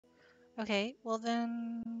Okay, well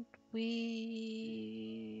then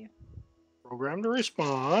we... Program to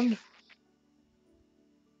respond.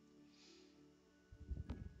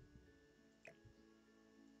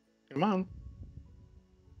 Come on.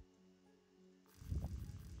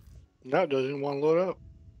 That doesn't want to load up.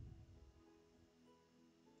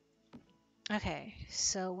 Okay,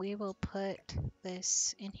 so we will put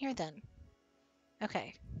this in here then.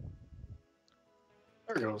 Okay,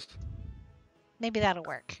 There it goes. maybe that'll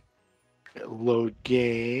work. Load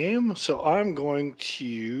game. So I'm going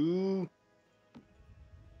to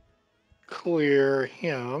clear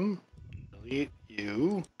him. Delete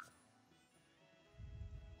you.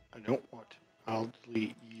 I don't want to. I'll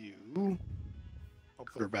delete you. I'll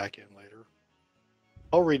put her back in later.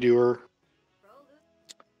 I'll redo her.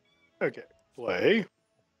 Okay, play.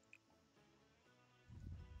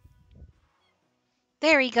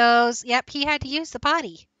 There he goes. Yep, he had to use the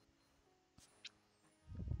potty.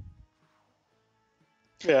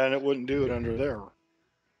 Yeah, and it wouldn't do it under there,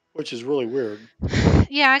 which is really weird.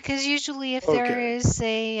 Yeah, because usually if there Okay. is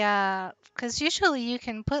a... Because usually you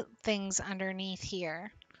can put things underneath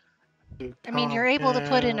here. I mean, you're able to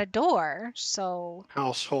put in a door, so...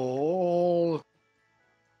 Household.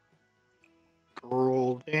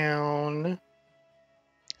 Scroll down.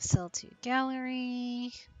 Sell to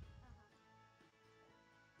gallery.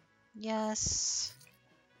 Yes.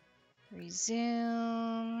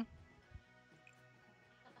 Resume.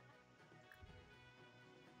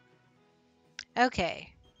 Okay.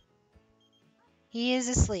 He is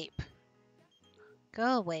asleep.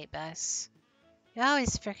 Go away, Bess. You're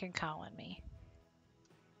always frickin' calling me.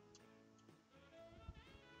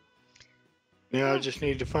 Now I just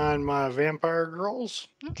need to find my vampire girls.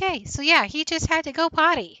 Okay, so yeah, he just had to go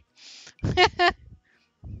potty. Okay,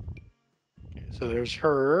 so there's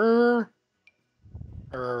her,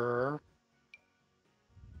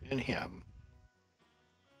 and him.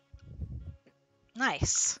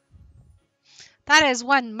 Nice. That is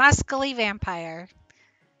one muscly vampire.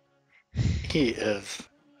 He is.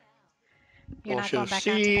 You're not Bullshit going of back out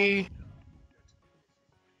to bed? C.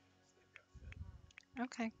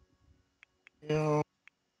 Okay. You know,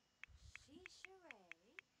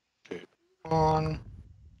 on.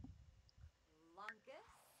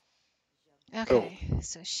 Okay,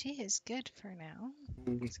 so she is good for now.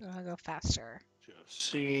 So I'll go faster.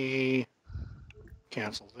 Just C.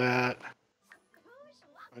 Cancel that.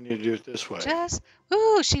 I need to do it this way.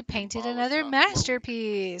 Ooh, she painted another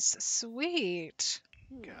masterpiece. Sweet.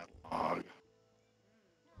 Catalog.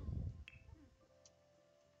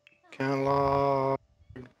 Catalog.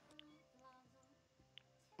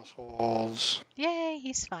 Households. Yay,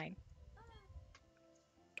 he's fine.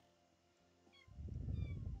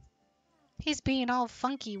 He's being all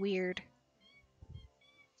funky weird.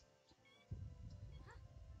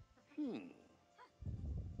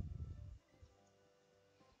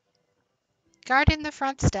 Garden the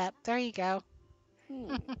front step. There you go.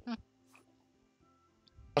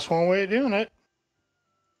 That's one way of doing it.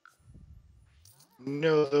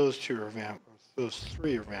 No, those two are vampires. Those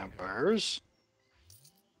three are vampires.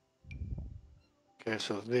 Okay,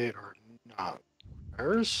 so they are not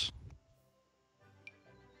vampires.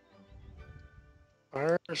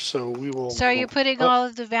 So we will. So are you putting up. all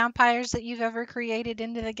of the vampires that you've ever created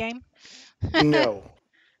into the game? No,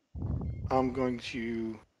 I'm going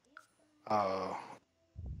to. I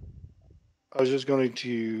was just going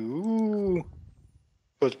to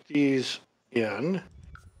put these in,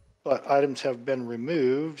 but items have been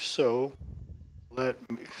removed. So let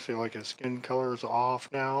me see, like his skin color is off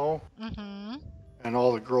now, Mm-hmm. and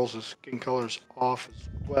all the girls' skin colors off as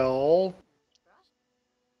well.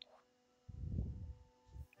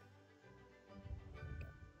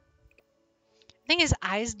 I think his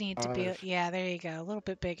eyes need to be... Yeah, there you go. A little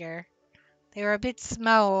bit bigger. They were a bit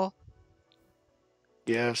small.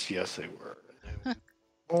 Yes, they were.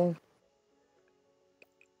 Oh.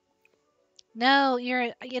 No,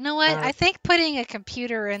 you know what? I think putting a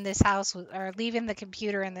computer in this house or leaving the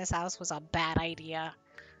computer in this house was a bad idea.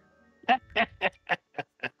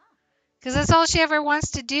 Because that's all she ever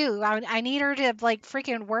wants to do. I need her to like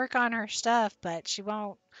freaking work on her stuff, but she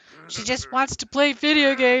won't. She just wants to play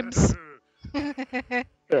video games.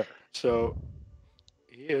 There. So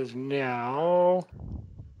he is now.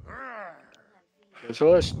 Okay,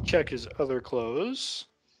 so let's check his other clothes.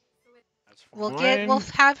 That's fine. We'll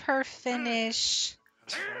have her finish.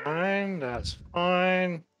 That's fine. That's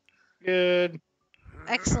fine. Good.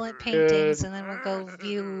 Excellent paintings, and then we'll go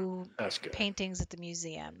view That's good. paintings at the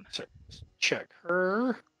museum. So let's check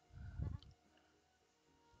her.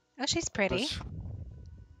 Oh, she's pretty.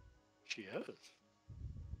 She is.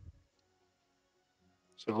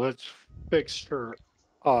 So let's fix her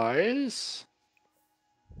eyes.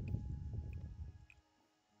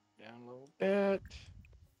 Down a little bit.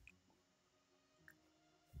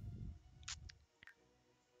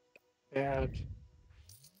 That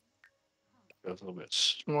goes a little bit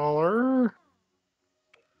smaller.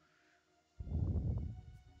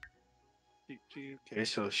 Okay,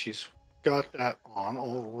 so she's got that on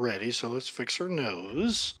already. So let's fix her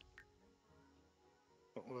nose.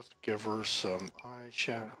 Let's give her some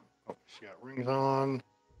eyeshadow. Oh, she got rings on.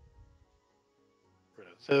 Rid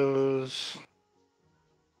of those.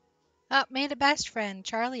 Oh, made a best friend.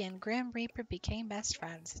 Charlie and Grim Reaper became best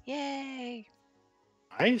friends. Yay!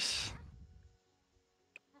 Nice.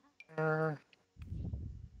 Better.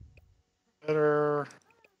 Better.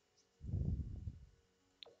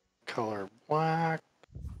 Color black.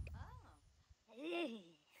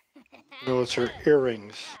 No, it's her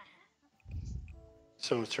earrings.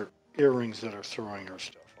 So it's her earrings that are throwing her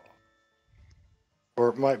stuff off. Or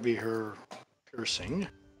it might be her piercing.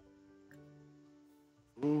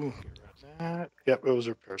 Ooh, get rid of that. Yep, it was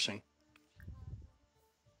her piercing.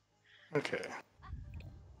 Okay.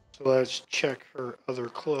 So let's check her other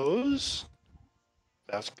clothes.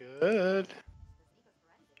 That's good.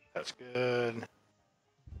 That's good.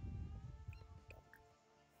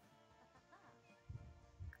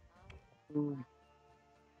 Ooh.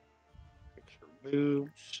 Fix her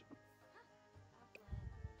boobs.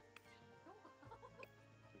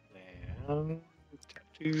 And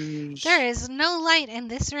tattoos. There is no light in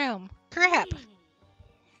this room. Crap.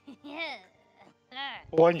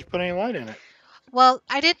 Why didn't you put any light in it? Well,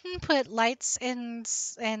 I didn't put lights in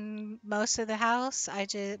most of the house. I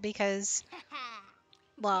just because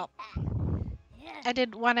well, I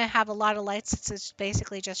didn't want to have a lot of lights. It's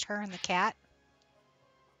basically just her and the cat.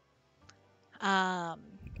 Um,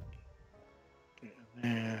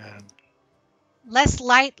 And less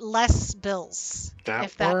light, less bills. that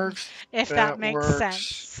If that works. if that That makes works.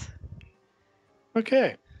 sense.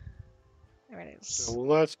 Okay. There it is. So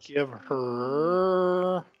let's give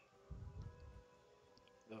her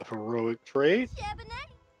the heroic trait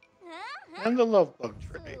and the love bug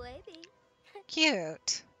trait.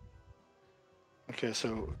 Cute. Okay,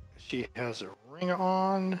 so she has a ring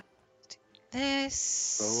on. This.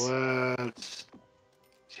 So let's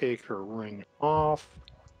take her ring off.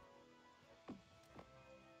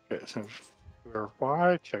 Okay, so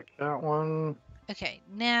verify, check that one. Okay,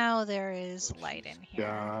 now there is So light she's in here.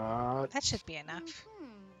 got That should be enough.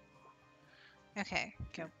 Okay,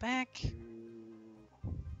 go back.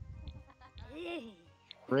 two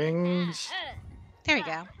rings. There we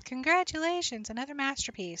go. Congratulations, another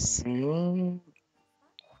masterpiece.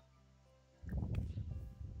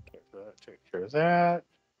 Take care of that.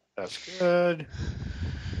 That's good.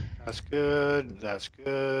 That's good. That's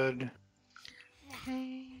good.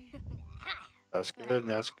 Okay. That's good.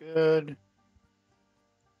 That's good.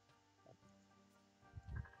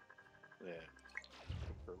 Then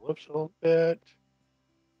her lips a little bit.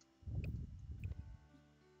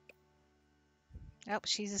 Oh,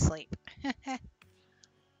 she's asleep.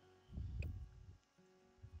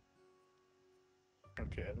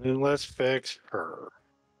 Okay, and then let's fix her.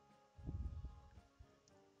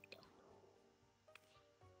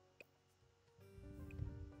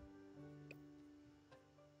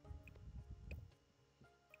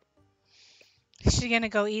 She's gonna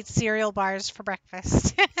go eat cereal bars for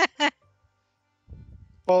breakfast.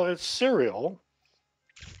 Well, it's cereal.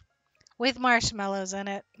 With marshmallows in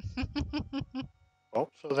it. Oh,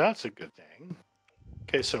 so that's a good thing.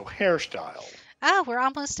 Okay, so hairstyle. Oh, we're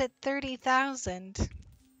almost at 30,000.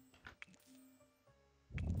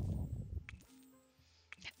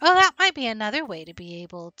 Oh, that might be another way to be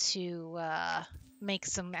able to make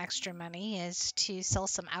some extra money is to sell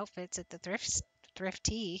some outfits at the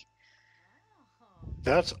thrifty.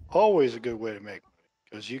 That's always a good way to make money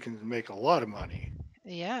because you can make a lot of money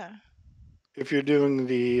Yeah. if you're doing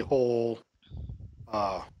the whole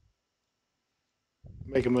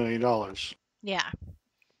make $1 million. Yeah.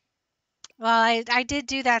 Well, I did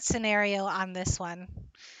do that scenario on this one.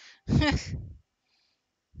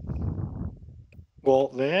 Well,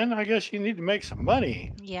 then I guess you need to make some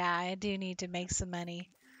money. Yeah, I do need to make some money.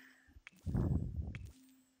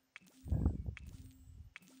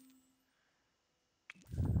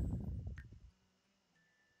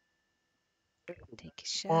 Take a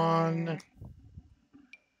shower. One.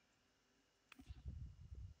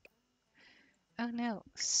 Oh no,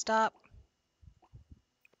 stop.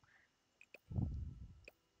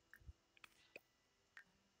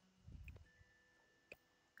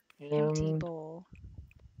 Empty In, bowl.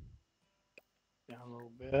 down a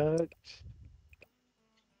little bit.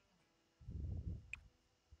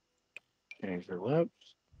 Change her lips.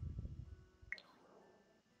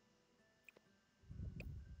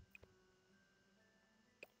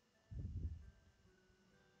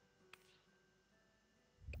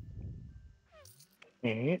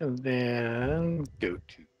 Okay, and then go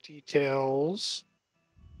to details.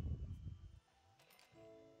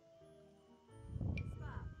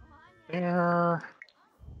 There.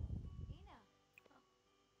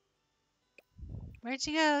 Where'd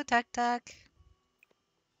you go, Tuck Tuck?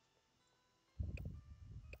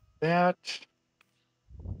 That.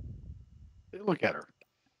 Hey, look at her.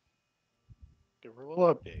 Give her a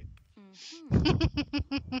little update.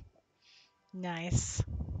 Nice.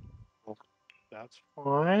 Well, that's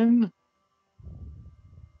fine.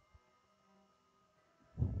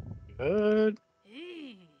 Good.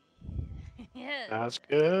 That's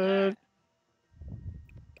good.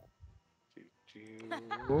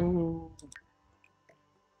 Do.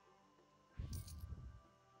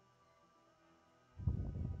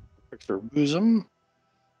 Fix her bosom.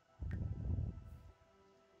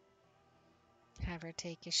 Have her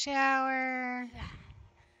take a shower.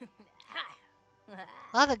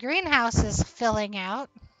 Well, the greenhouse is filling out.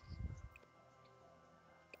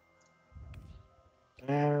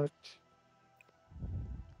 That.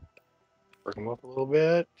 Bring them up a little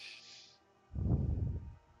bit.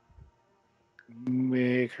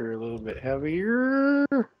 Make her a little bit heavier.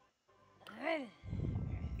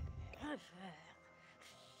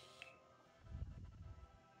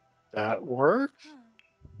 That works.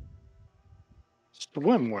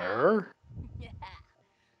 Swimwear.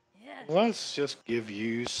 Let's just give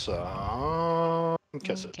you some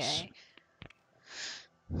kisses. Okay.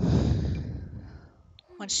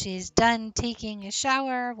 Once she's done taking a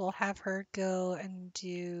shower, we'll have her go and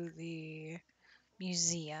do the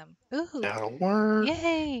museum. Ooh, That'll work.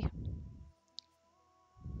 yay!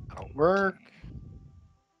 That'll work.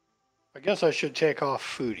 I guess I should take off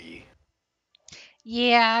Foodie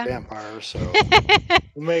Yeah. Vampire, so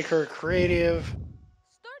we'll make her creative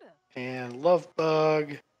and love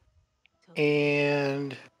bug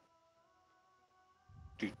and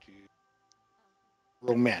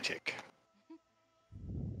romantic.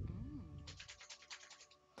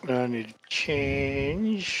 I need to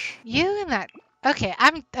change. You and that. Okay, I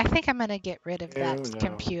think I'm gonna get rid of that No,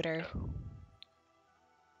 computer. no.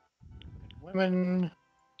 Women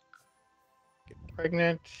get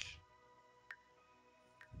pregnant.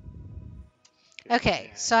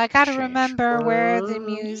 Okay, so I gotta Change remember where the her.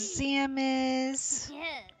 museum is.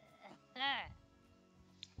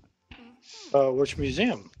 Which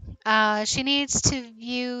museum? She needs to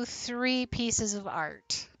view 3 pieces of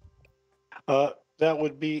art. That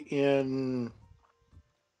would be in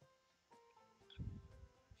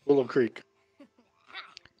Willow Creek.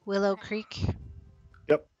 Willow Creek.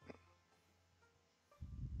 Yep.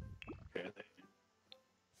 Okay.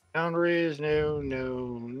 Boundaries, no,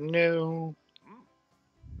 no, no.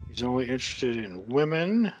 He's only interested in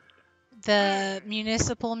women. The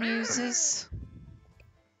Municipal Muses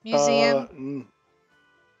Museum.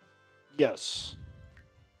 Yes.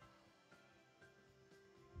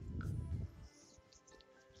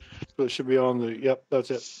 So it should be on the. Yep,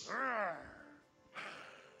 that's it.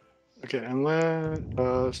 Okay, and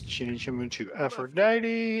let's change him into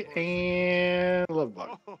Aphrodite and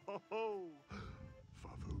Lovebug.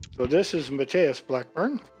 So this is Matthias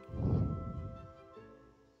Blackburn.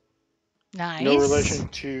 Nice. No relation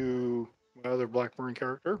to my other Blackburn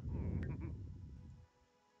character.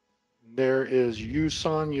 There is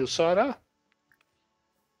Yusan Yusada.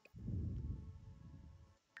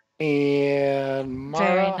 And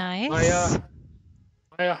Very Mara nice.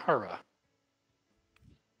 Maya Hara.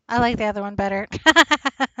 I like the other one better.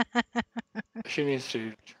 She needs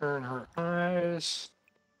to turn her eyes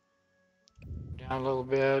down a little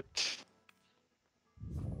bit.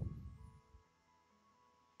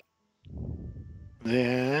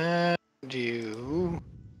 Then do.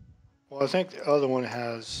 Well, I think the other one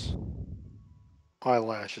has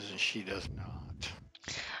eyelashes and she does not.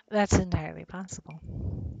 That's entirely possible.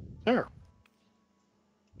 There.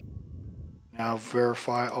 Now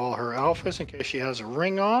verify all her outfits in case she has a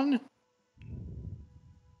ring on.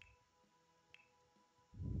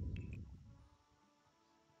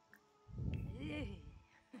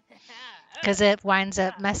 Because it winds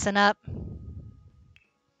up messing up.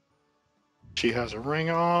 She has a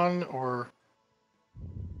ring on, or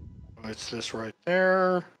it's this right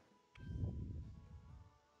there.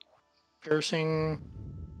 Piercing.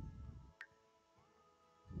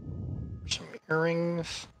 Some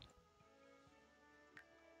earrings.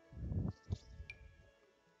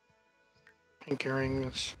 Pink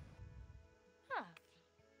earrings.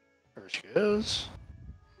 There she is.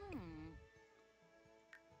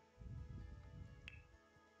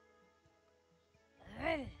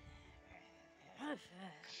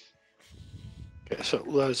 Okay, so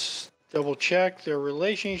let's double check their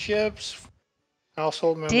relationships.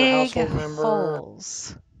 Household member, Dig household member.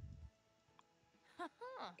 holes.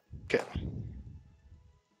 Okay,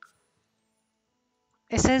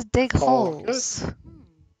 It says dig all good.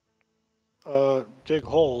 holes. Dig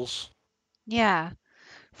holes. Yeah,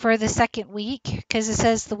 for the second week, because it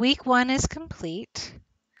says the week one is complete.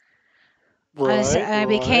 Right, right.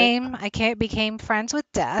 I became friends with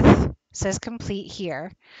death. It says complete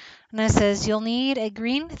here. And then it says you'll need a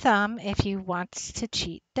green thumb if you want to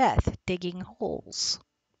cheat death, digging holes.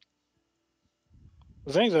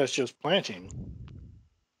 I think that's just planting.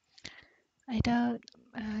 I don't.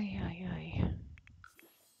 Ay, ay, ay.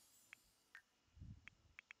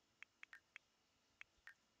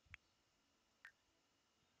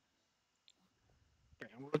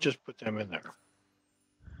 Okay, we'll just put them in there.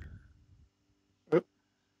 Oop.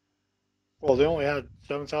 Well, they only had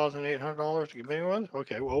 $7,800 to give me one.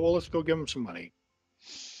 Okay, well, let's go give them some money.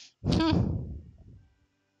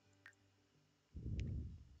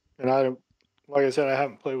 And like I said, I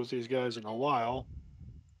haven't played with these guys in a while.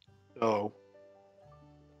 So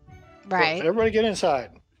Right. everybody get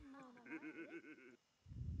inside.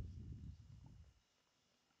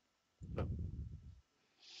 So,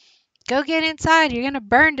 Go get inside. You're gonna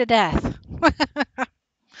burn to death. the well,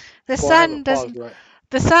 I have sun it does. paused right.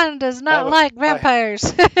 The sun does I not have it. like I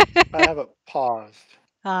vampires. I have it paused.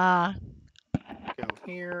 Ah, Go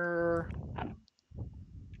here.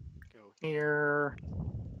 Go here.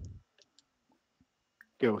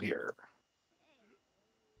 Go here.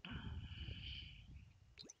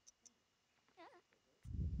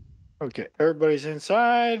 Okay, everybody's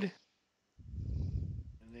inside.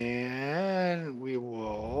 And then we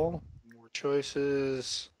will more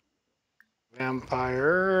choices.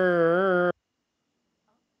 Vampire.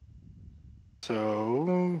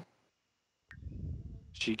 So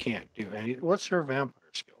she can't do any. What's her vampire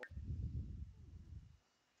skill?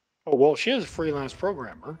 Oh well, she is a freelance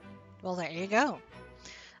programmer. well, there you go.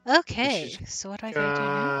 And she's Okay, so what do I gotta do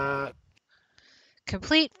now? got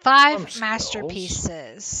Complete some 5 skills.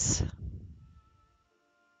 masterpieces.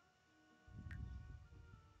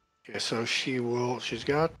 Okay, so she's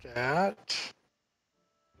got that.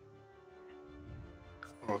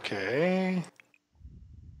 Okay.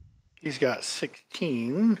 He's got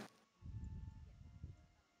 16.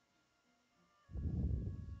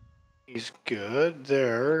 He's good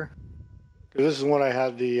there. 'Cause this is when I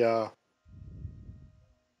had the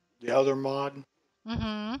other mod,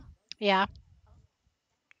 Mm-hmm. Yeah.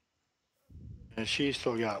 and she's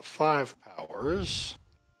still got 5 powers,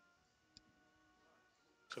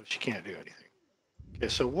 so she can't do anything. Okay,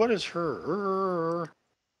 so what is her?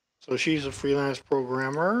 So she's a freelance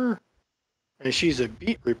programmer, and she's a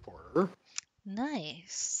beat reporter,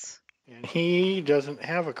 Nice. and he doesn't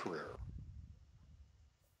have a career.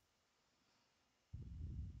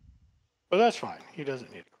 But that's fine. He doesn't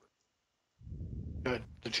need a career. Got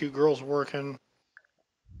the 2 girls working.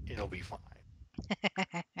 It'll be fine.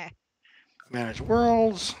 Manage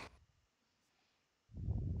worlds.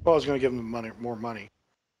 Well, I was going to give them more money.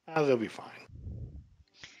 They'll be fine.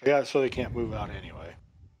 Yeah, so they can't move out anyway.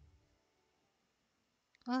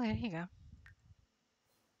 Well, there you go.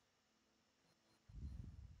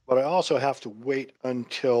 But I also have to wait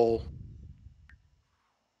until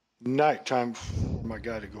nighttime for my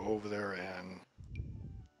guy to go over there and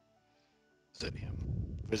visit him,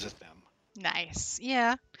 visit them. Nice.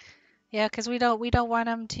 Yeah. Yeah, because we don't want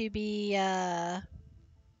them to be.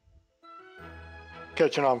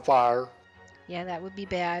 Catching on fire. Yeah, that would be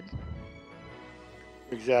bad.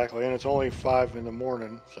 Exactly, and it's only 5 in the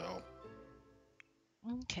morning, so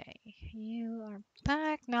Okay, you are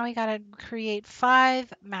back. Now we gotta create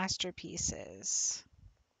 5 masterpieces.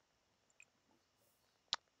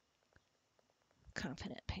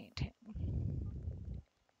 Confident painting.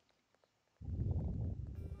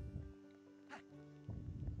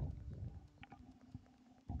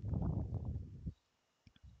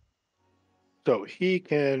 he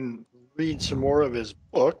can read some more of his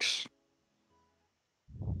books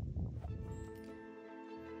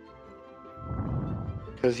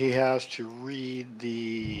because he has to read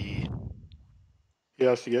the. He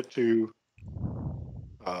has to get to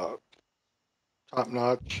uh, top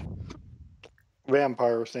notch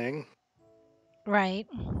vampire thing. Right.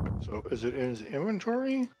 So is it in his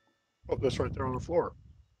inventory? Oh, that's right there on the floor.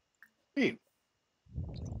 Neat.